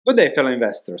Good day, fellow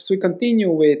investors. We continue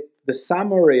with the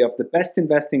summary of the best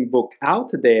investing book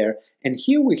out there, and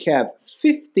here we have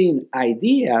 15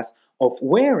 ideas of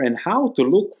where and how to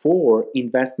look for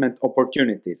investment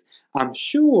opportunities. I'm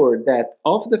sure that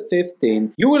of the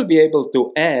 15, you will be able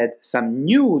to add some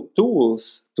new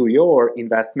tools to your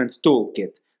investment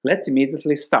toolkit. Let's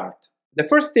immediately start. The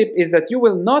first tip is that you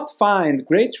will not find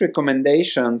great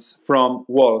recommendations from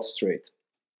Wall Street.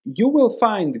 You will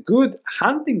find good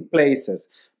hunting places,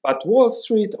 but Wall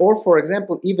Street, or for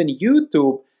example even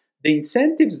YouTube, the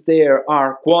incentives there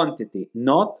are quantity,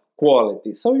 not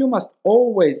quality. So you must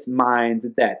always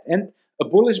mind that. And a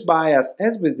bullish bias,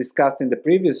 as we discussed in the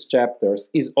previous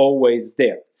chapters, is always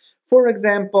there. For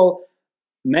example,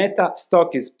 Meta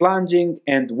stock is plunging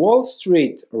and Wall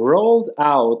Street rolled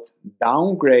out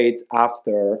downgrades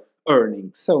after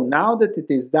earnings. So now that it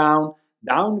is down,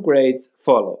 downgrades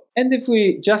follow. And if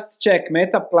we just check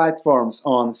Meta platforms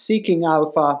on Seeking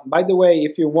Alpha, by the way,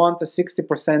 if you want a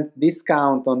 60%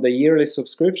 discount on the yearly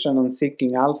subscription on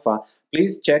Seeking Alpha,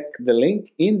 please check the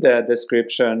link in the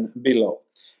description below.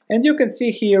 And you can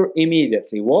see here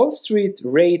immediately, Wall Street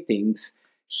ratings.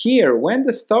 Here, when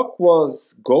the stock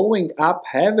was going up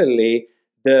heavily,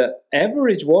 the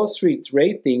average Wall Street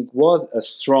rating was a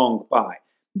strong buy.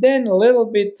 Then a little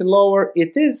bit lower,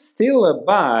 it is still a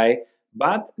buy,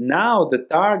 but now the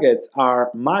targets are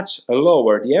much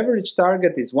lower. The average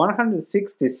target is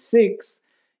 166,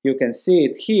 you can see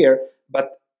it here,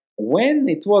 but when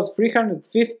it was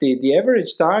 350, the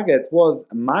average target was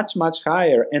much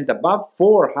higher and above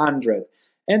 400.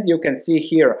 And you can see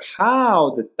here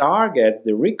how the targets,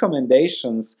 the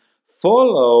recommendations,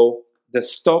 follow the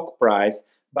stock price,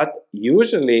 but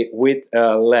usually with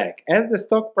a lag. As the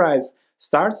stock price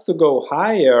starts to go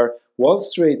higher, Wall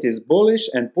Street is bullish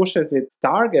and pushes its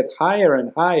target higher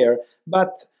and higher,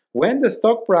 but when the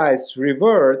stock price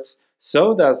reverts,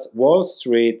 so does Wall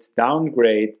Street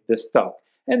downgrade the stock.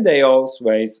 And they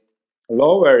always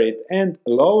lower it and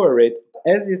lower it.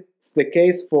 As it's the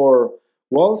case for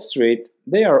Wall Street,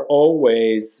 they are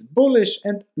always bullish,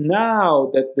 and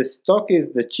now that the stock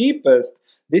is the cheapest,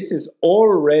 this is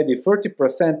already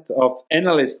 30% of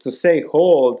analysts to say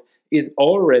hold, is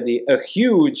already a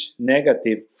huge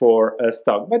negative for a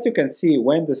stock. But you can see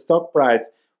when the stock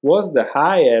price was the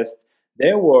highest,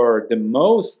 there were the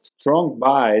most strong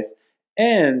buys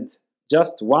and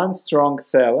just one strong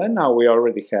sell, and now we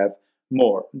already have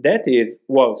more. That is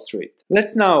Wall Street.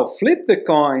 Let's now flip the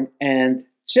coin and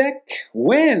check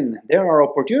when there are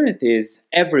opportunities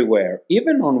everywhere,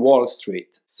 even on Wall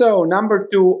Street. So number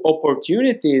 2,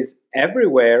 opportunities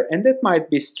everywhere, and that might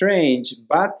be strange,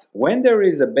 but when there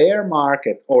is a bear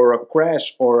market or a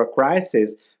crash or a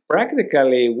crisis,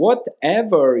 practically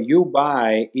whatever you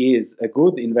buy is a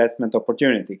good investment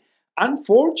opportunity.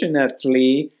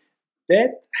 Unfortunately,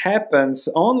 that happens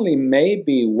only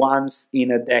maybe once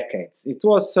in a decade. It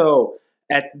was so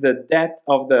at the depth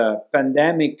of the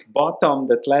pandemic bottom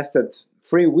that lasted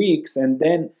 3 weeks, and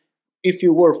then if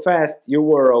you were fast, you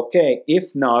were okay.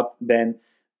 If not, then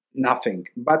nothing.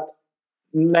 But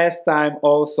last time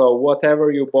also, whatever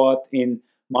you bought in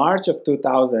March of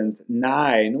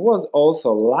 2009 was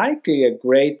also likely a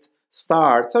great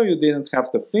start, so you didn't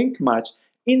have to think much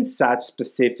in such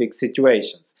specific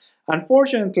situations.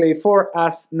 Unfortunately for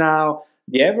us now,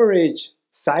 the average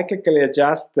cyclically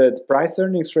adjusted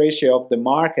price-earnings ratio of the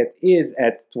market is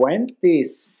at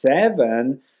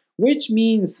 27, which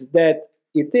means that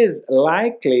it is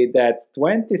likely that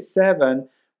 27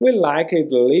 will likely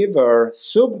deliver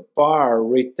subpar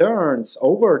returns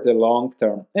over the long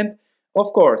term. And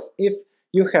of course, if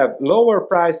you have lower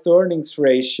price-to-earnings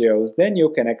ratios, then you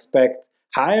can expect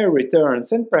higher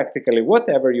returns, and practically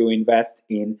whatever you invest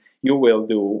in, you will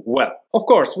do well. Of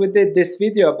course, we did this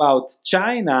video about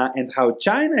China and how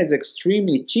China is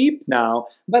extremely cheap now,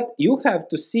 but you have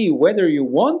to see whether you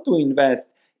want to invest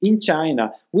in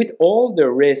China with all the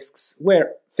risks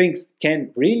where things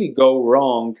can really go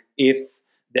wrong if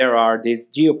there are these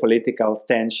geopolitical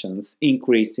tensions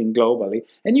increasing globally,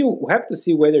 and you have to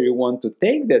see whether you want to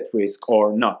take that risk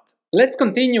or not. Let's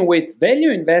continue with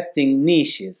value investing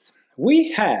niches.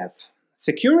 We have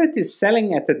securities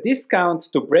selling at a discount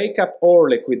to breakup or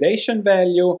liquidation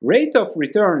value, rate of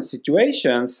return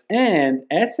situations, and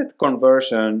asset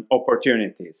conversion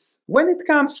opportunities. When it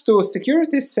comes to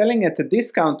securities selling at a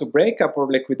discount to breakup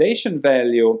or liquidation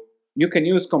value, you can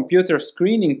use computer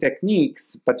screening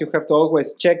techniques, but you have to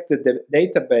always check the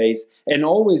database and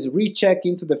always recheck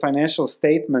into the financial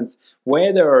statements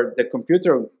whether the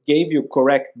computer gave you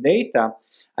correct data.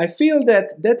 I feel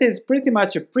that that is pretty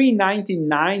much a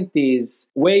pre-1990s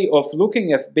way of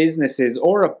looking at businesses,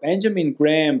 or a Benjamin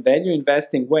Graham value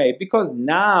investing way, because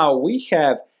now we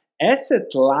have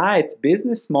asset-light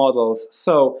business models.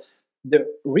 So the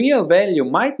real value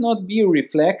might not be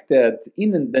reflected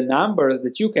in the numbers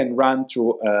that you can run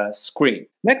through a screen.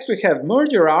 Next, we have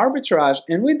merger arbitrage,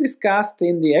 and we discussed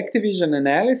in the Activision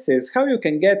analysis how you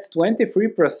can get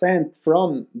 23%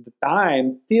 from the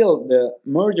time till the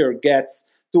merger gets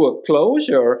to a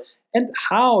closure, and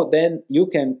how then you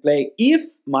can play if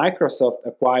Microsoft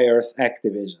acquires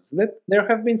Activision. So that there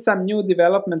have been some new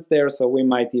developments there, so we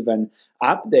might even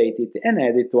update it and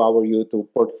add it to our YouTube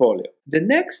portfolio. The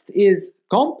next is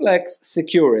complex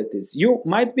securities. You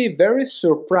might be very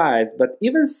surprised, but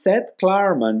even Seth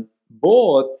Klarman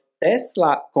bought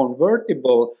Tesla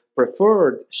convertible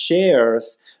preferred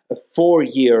shares 4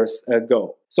 years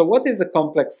ago. So what is a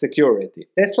complex security?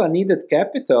 Tesla needed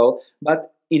capital,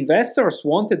 but investors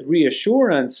wanted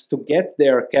reassurance to get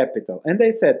their capital. And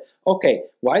they said, okay,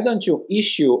 why don't you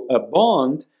issue a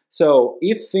bond? So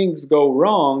if things go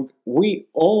wrong, we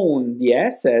own the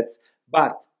assets,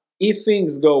 but if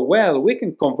things go well, we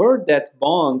can convert that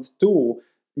bond to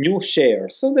new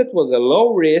shares. So that was a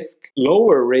lower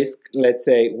risk, let's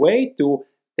say, way to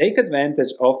take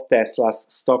advantage of Tesla's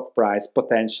stock price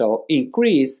potential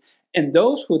increase. And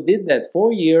those who did that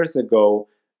 4 years ago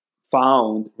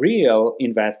found real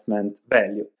investment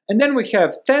value. And then we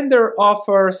have tender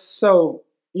offers. So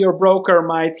your broker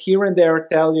might here and there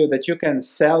tell you that you can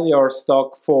sell your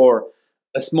stock for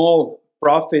a small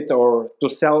profit or to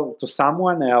sell to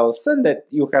someone else, and that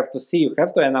you have to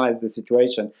analyze the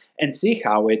situation and see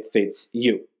how it fits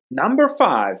you. Number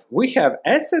 5, we have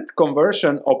asset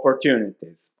conversion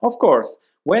opportunities. Of course,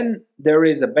 when there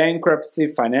is a bankruptcy,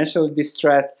 financially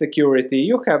distressed security,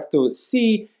 you have to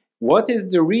see what is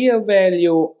the real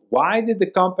value, why did the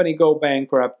company go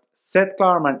bankrupt. Seth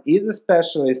Klarman is a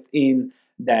specialist in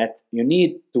that. You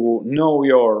need to know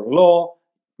your law,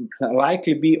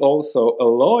 likely be also a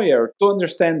lawyer to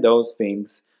understand those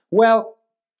things well.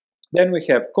 Then we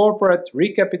have corporate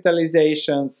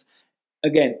recapitalizations,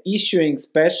 again, issuing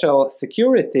special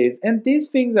securities, and these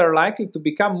things are likely to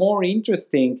become more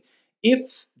interesting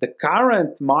if the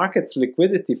current market's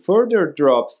liquidity further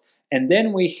drops, and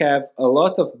then we have a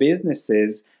lot of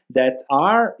businesses that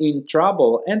are in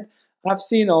trouble. And I've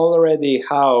seen already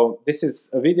how, this is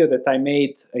a video that I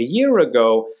made a year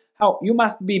ago, how you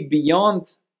must be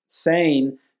beyond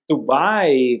sane to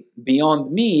buy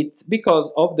Beyond Meat because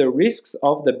of the risks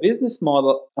of the business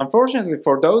model. Unfortunately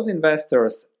for those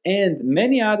investors and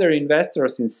many other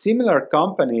investors in similar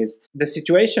companies, the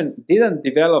situation didn't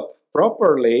develop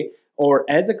properly or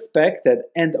as expected,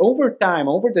 and over time,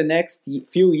 over the next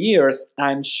few years,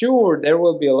 I'm sure there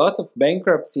will be a lot of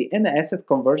bankruptcy and asset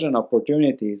conversion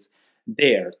opportunities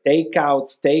there.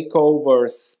 Takeouts,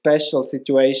 takeovers, special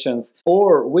situations,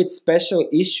 or with special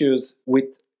issues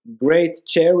with great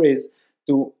cherries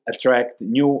to attract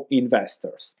new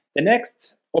investors. The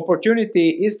next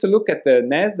opportunity is to look at the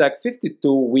Nasdaq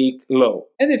 52-week low.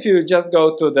 And if you just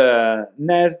go to the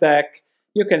Nasdaq,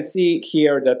 you can see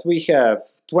here that we have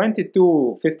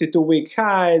 22 52-week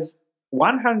highs,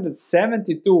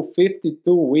 172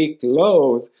 52-week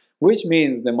lows, which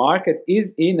means the market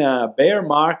is in a bear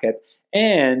market.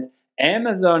 And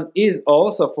Amazon is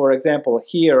also, for example,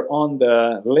 here on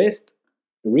the list,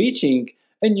 reaching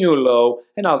a new low,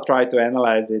 and I'll try to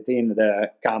analyze it in the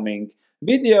coming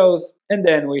videos. And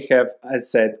then we have, as I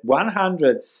said,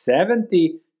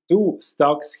 172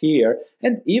 stocks here,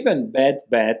 and even Bed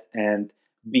Bath and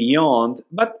Beyond.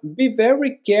 But be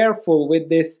very careful with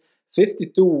this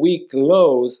 52-week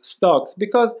lows stocks,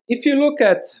 because if you look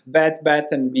at Bed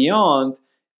Bath and Beyond,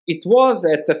 it was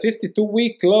at the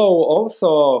 52-week low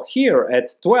also here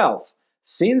at 12.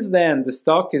 Since then, the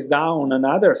stock is down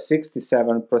another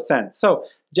 67%. So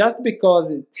just because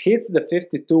it hits the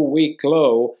 52-week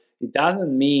low, it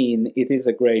doesn't mean it is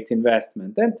a great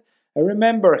investment. And I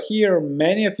remember here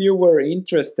many of you were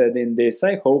interested in this.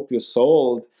 I hope you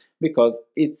sold because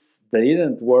it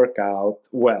didn't work out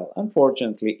well.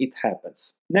 Unfortunately, it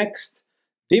happens. Next,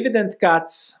 dividend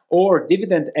cuts or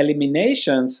dividend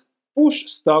eliminations push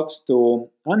stocks to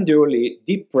unduly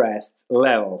depressed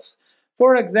levels.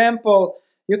 For example,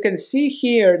 you can see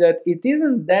here that it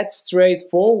isn't that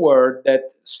straightforward,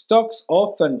 that stocks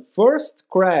often first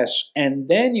crash and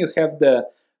then you have the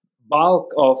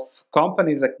bulk of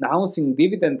companies announcing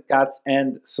dividend cuts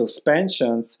and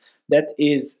suspensions. That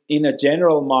is in a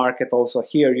general market. Also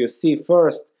here you see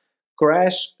first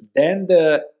crash, then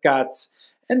the cuts,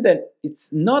 and then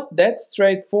it's not that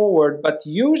straightforward, but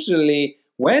usually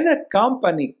when a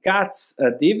company cuts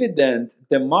a dividend,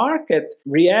 the market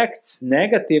reacts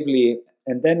negatively,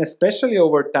 and then especially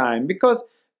over time, because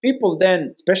people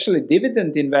then, especially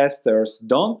dividend investors,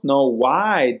 don't know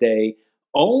why they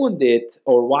owned it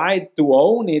or why to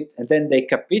own it, and then they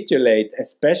capitulate,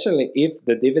 especially if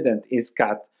the dividend is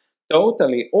cut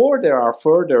totally or there are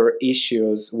further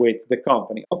issues with the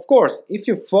company. Of course, if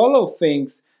you follow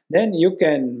things, then you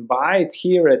can buy it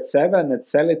here at 7 and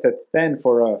sell it at 10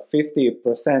 for a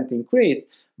 50% increase,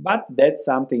 but that's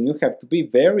something you have to be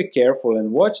very careful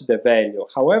and watch the value.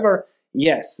 However,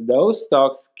 yes, those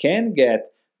stocks can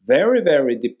get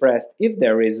very depressed if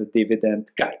there is a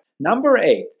dividend cut. Number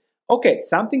 8. Okay,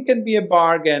 something can be a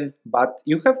bargain, but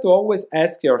you have to always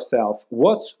ask yourself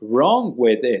what's wrong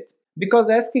with it. Because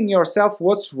asking yourself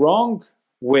what's wrong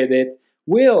with it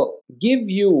will give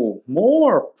you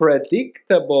more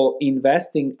predictable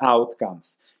investing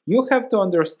outcomes. You have to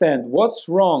understand what's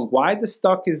wrong, why the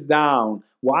stock is down,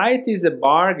 why it is a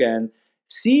bargain,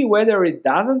 see whether it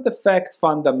doesn't affect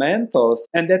fundamentals,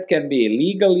 and that can be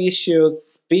legal issues,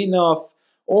 spin-off,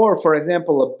 or for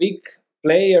example a big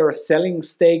player selling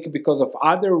stake because of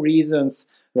other reasons,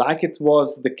 like it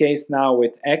was the case now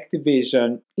with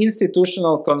Activision,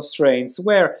 institutional constraints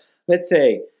where, let's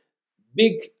say,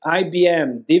 big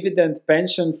IBM dividend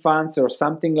pension funds or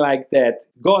something like that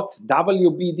got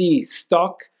WBD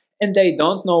stock and they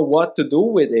don't know what to do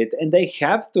with it and they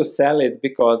have to sell it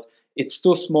because it's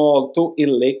too small, too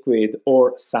illiquid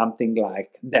or something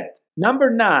like that.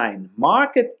 Number 9,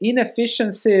 market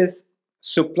inefficiencies,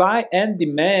 supply and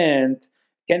demand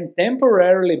can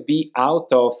temporarily be out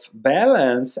of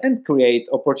balance and create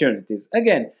opportunities.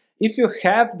 Again, if you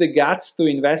have the guts to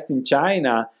invest in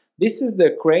China, this is the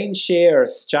Crane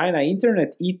Shares China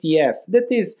Internet ETF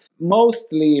that is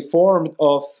mostly formed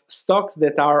of stocks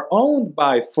that are owned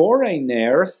by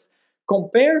foreigners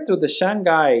compared to the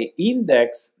Shanghai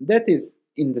index that is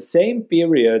in the same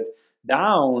period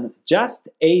down just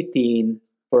 18%.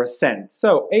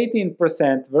 So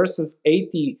 18% versus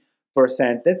 80%,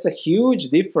 that's a huge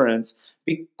difference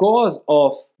because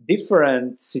of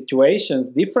different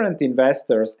situations, different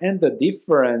investors, and the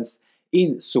difference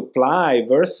in supply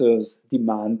versus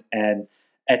demand and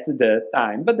at the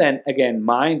time. But then again,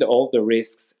 mind all the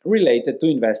risks related to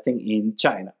investing in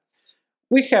China.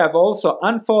 We have also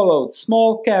unfollowed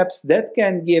small caps that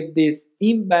can give these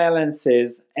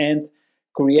imbalances and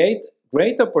create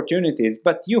great opportunities,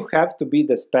 but you have to be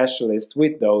the specialist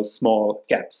with those small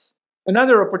caps.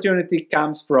 Another opportunity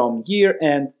comes from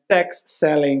year-end tax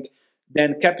selling,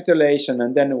 then capitulation,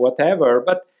 and then whatever,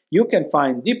 but you can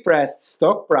find depressed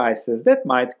stock prices that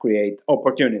might create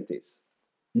opportunities.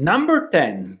 Number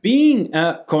 10, being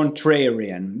a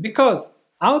contrarian, because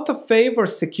out-of-favor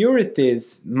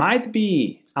securities might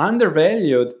be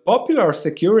undervalued, popular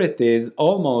securities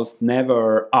almost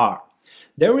never are.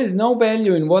 There is no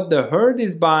value in what the herd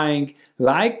is buying,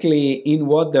 likely in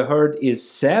what the herd is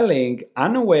selling,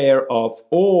 unaware of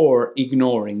or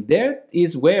ignoring. That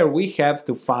is where we have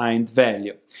to find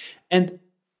value. And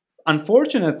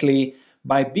unfortunately,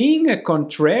 by being a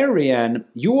contrarian,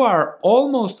 you are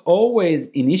almost always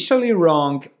initially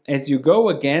wrong as you go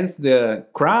against the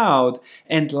crowd,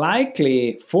 and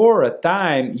likely for a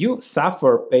time you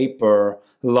suffer paper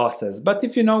losses. But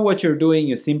if you know what you're doing,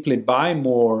 you simply buy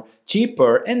more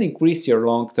cheaper and increase your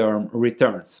long-term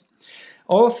returns.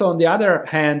 Also, on the other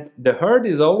hand, the herd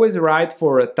is always right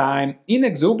for a time. In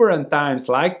exuberant times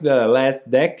like the last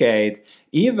decade,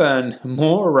 even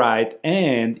more right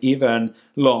and even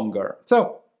longer.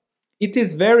 So it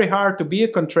is very hard to be a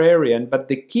contrarian, but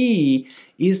the key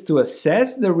is to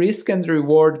assess the risk and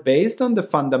reward based on the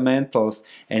fundamentals.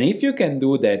 And if you can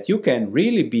do that, you can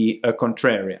really be a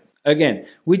contrarian. Again,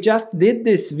 we just did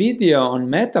this video on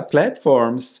Meta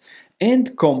platforms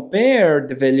and compared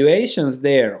the valuations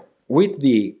there with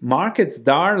the market's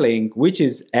darling, which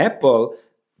is Apple,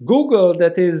 Google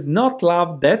that is not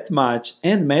loved that much,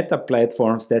 and Meta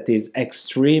platforms that is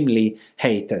extremely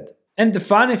hated. And the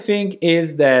funny thing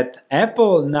is that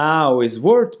Apple now is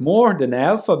worth more than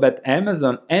Alphabet,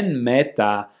 Amazon, and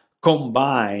Meta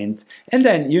combined. And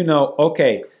then,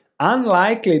 okay,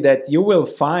 unlikely that you will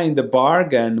find a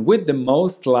bargain with the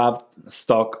most loved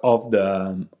stock of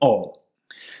them all.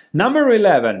 Number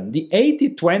 11, the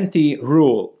 80-20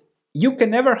 rule. You can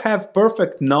never have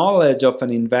perfect knowledge of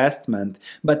an investment,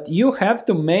 but you have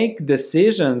to make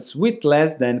decisions with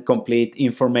less than complete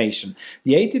information.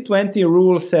 The 80-20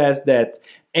 rule says that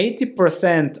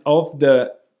 80% of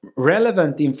the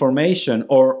relevant information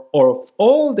or of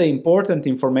all the important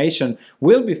information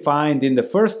will be found in the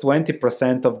first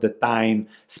 20% of the time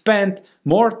spent.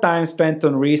 More time spent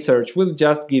on research will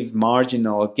just give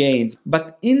marginal gains.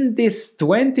 But in this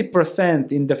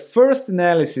 20%, in the first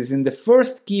analysis, in the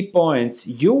first key points,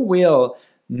 you will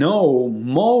know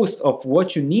most of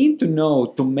what you need to know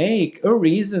to make a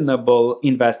reasonable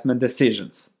investment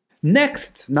decisions.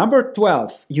 Next, number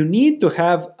 12, you need to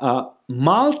have a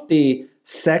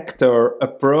multi-sector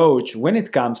approach when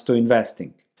it comes to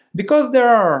investing. Because there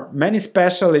are many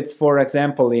specialists, for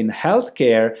example, in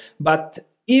healthcare, but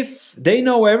if they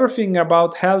know everything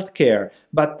about healthcare,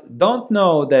 but don't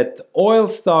know that oil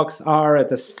stocks are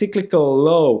at a cyclical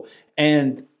low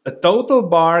and a total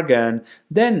bargain,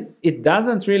 then it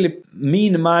doesn't really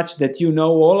mean much that you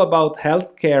know all about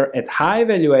healthcare at high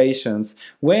valuations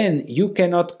when you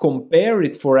cannot compare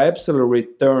it for absolute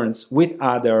returns with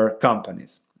other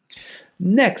companies.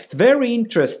 Next, very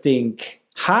interesting,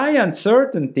 high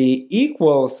uncertainty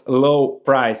equals low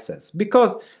prices,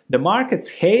 because the market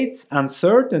hates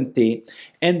uncertainty,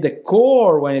 and the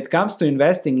core when it comes to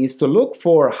investing is to look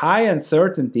for high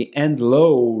uncertainty and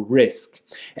low risk,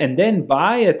 and then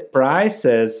buy at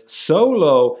prices so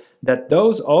low that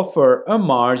those offer a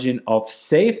margin of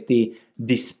safety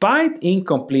despite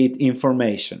incomplete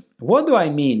information. What do I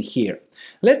mean here?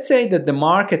 Let's say that the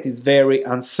market is very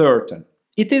uncertain.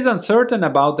 It is uncertain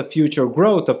about the future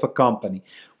growth of a company.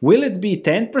 Will it be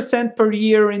 10% per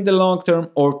year in the long term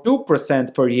or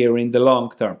 2% per year in the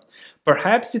long term?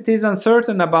 Perhaps it is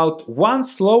uncertain about one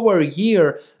slower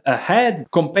year ahead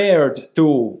compared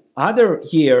to other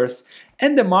years,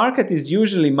 and the market is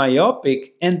usually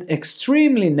myopic and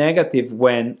extremely negative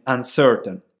when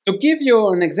uncertain. To give you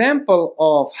an example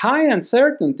of high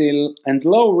uncertainty and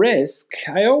low risk,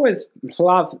 I always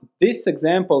love this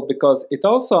example because it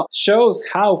also shows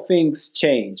how things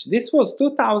change. This was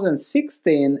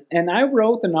 2016, and I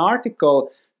wrote an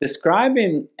article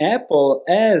describing Apple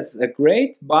as a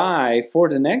great buy for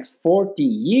the next 40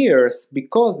 years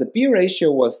because the P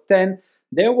ratio was 10,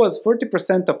 there was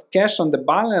 40% of cash on the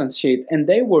balance sheet, and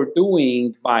they were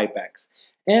doing buybacks.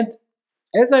 And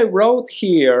as I wrote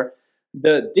here,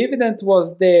 the dividend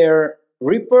was there,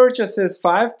 repurchases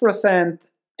 5%,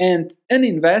 and an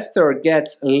investor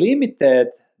gets limited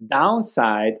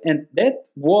downside, and that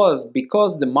was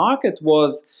because the market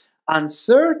was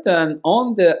uncertain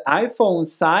on the iPhone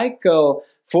cycle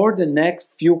for the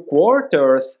next few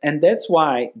quarters, and that's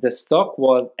why the stock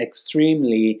was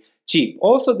extremely cheap.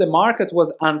 Also, the market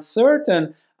was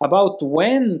uncertain about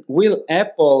when will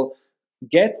Apple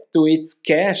get to its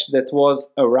cash that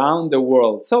was around the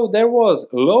world. So there was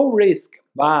low risk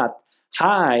but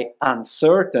high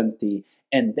uncertainty,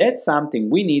 and that's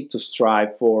something we need to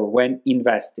strive for when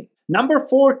investing. Number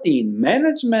 14,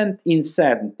 management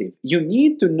incentive. You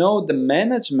need to know the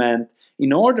management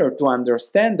in order to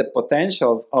understand the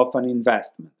potentials of an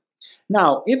investment.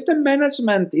 Now, if the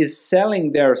management is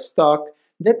selling their stock,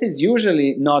 that is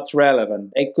usually not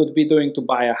relevant. They could be doing to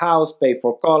buy a house, pay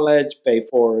for college, pay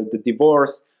for the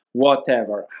divorce,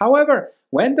 whatever. However,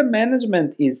 when the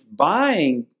management is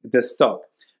buying the stock,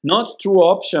 not through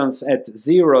options at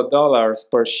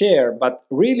 $0 per share, but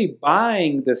really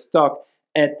buying the stock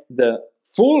at the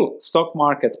full stock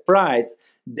market price,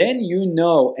 then you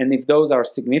know, and if those are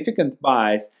significant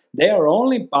buys, they are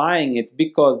only buying it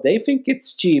because they think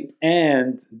it's cheap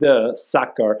and the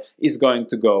sucker is going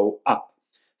to go up.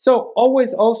 So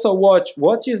always also watch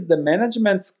what is the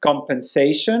management's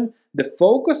compensation, the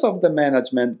focus of the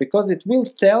management, because it will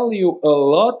tell you a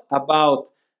lot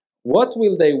about what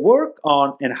will they work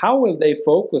on and how will they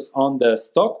focus on the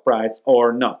stock price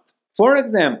or not. For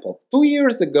example, 2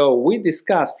 years ago we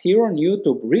discussed here on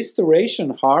YouTube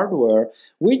Restoration Hardware,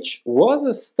 which was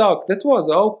a stock that was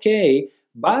okay,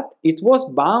 but it was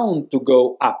bound to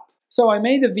go up. So I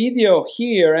made a video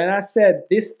here and I said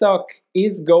this stock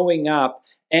is going up,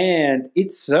 and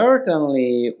it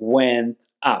certainly went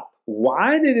up.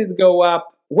 Why did it go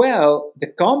up? Well, the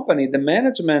company, the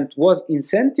management was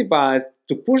incentivized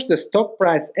to push the stock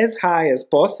price as high as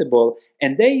possible,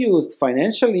 and they used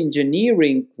financial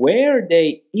engineering where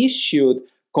they issued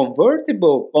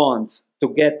convertible bonds to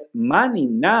get money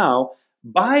now,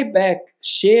 buy back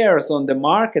shares on the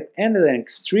market at an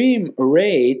extreme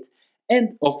rate,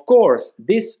 and of course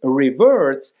this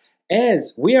reverts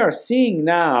as we are seeing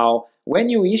now. When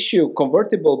you issue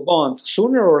convertible bonds,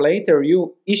 sooner or later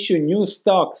you issue new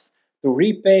stocks to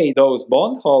repay those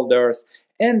bondholders,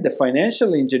 and the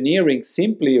financial engineering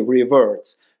simply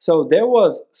reverts. So there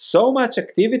was so much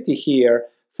activity here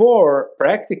for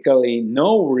practically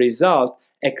no result,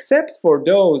 except for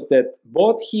those that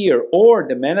bought here or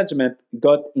the management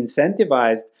got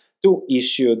incentivized to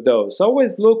issue those.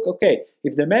 Always look, okay,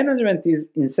 if the management is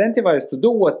incentivized to do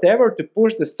whatever to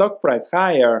push the stock price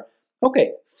higher,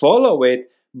 okay, follow it,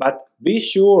 but be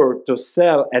sure to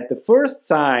sell at the first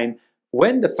sign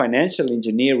when the financial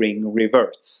engineering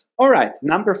reverts. Alright,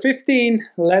 number 15,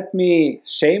 let me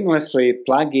shamelessly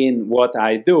plug in what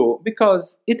I do,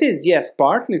 because it is, yes,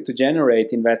 partly to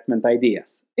generate investment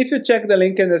ideas. If you check the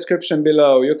link in the description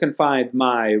below, you can find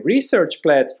my research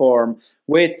platform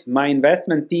with my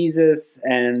investment thesis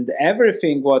and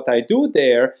everything what I do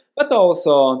there, but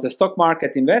also the stock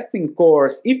market investing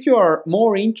course if you are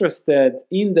more interested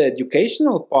in the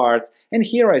educational parts, and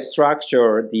here I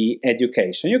structure the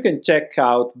education. You can check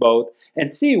out both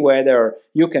and see whether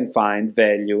you can find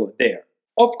value there.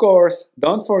 Of course,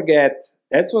 don't forget,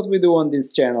 that's what we do on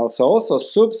this channel, so also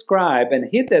subscribe and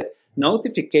hit that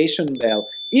notification bell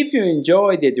if you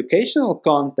enjoy the educational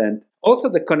content. Also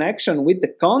the connection with the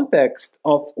context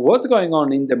of what's going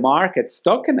on in the market,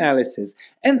 stock analysis,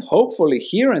 and hopefully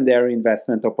here and there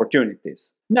investment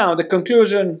opportunities. Now, the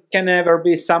conclusion can never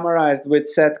be summarized with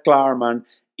Seth Klarman.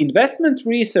 Investment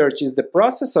research is the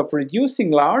process of reducing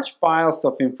large piles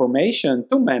of information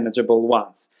to manageable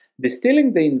ones,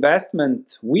 distilling the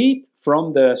investment wheat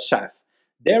from the chaff.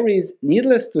 There is,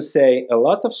 needless to say, a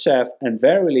lot of chaff and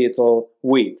very little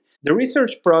wheat. The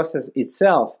research process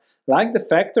itself, like the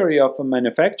factory of a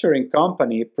manufacturing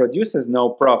company, produces no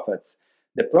profits.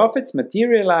 The profits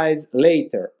materialize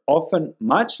later, often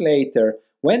much later,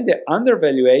 when the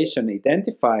undervaluation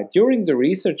identified during the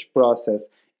research process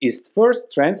is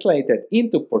first translated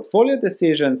into portfolio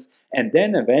decisions and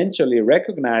then eventually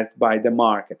recognized by the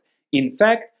market. In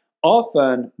fact,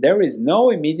 often there is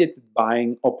no immediate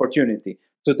buying opportunity.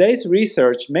 Today's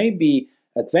research may be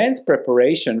advanced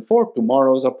preparation for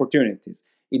tomorrow's opportunities.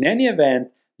 In any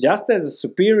event, just as a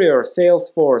superior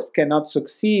sales force cannot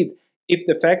succeed if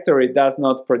the factory does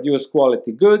not produce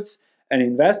quality goods, an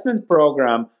investment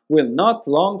program will not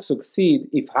long succeed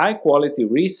if high-quality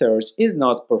research is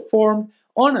not performed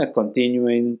on a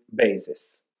continuing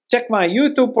basis. Check my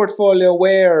YouTube portfolio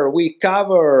where we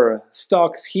cover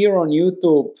stocks here on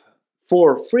YouTube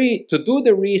for free to do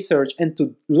the research and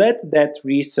to let that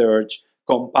research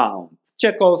compound.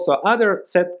 Check also other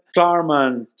Seth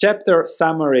Klarman chapter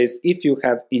summaries if you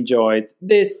have enjoyed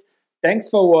this. Thanks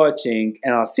for watching,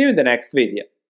 and I'll see you in the next video.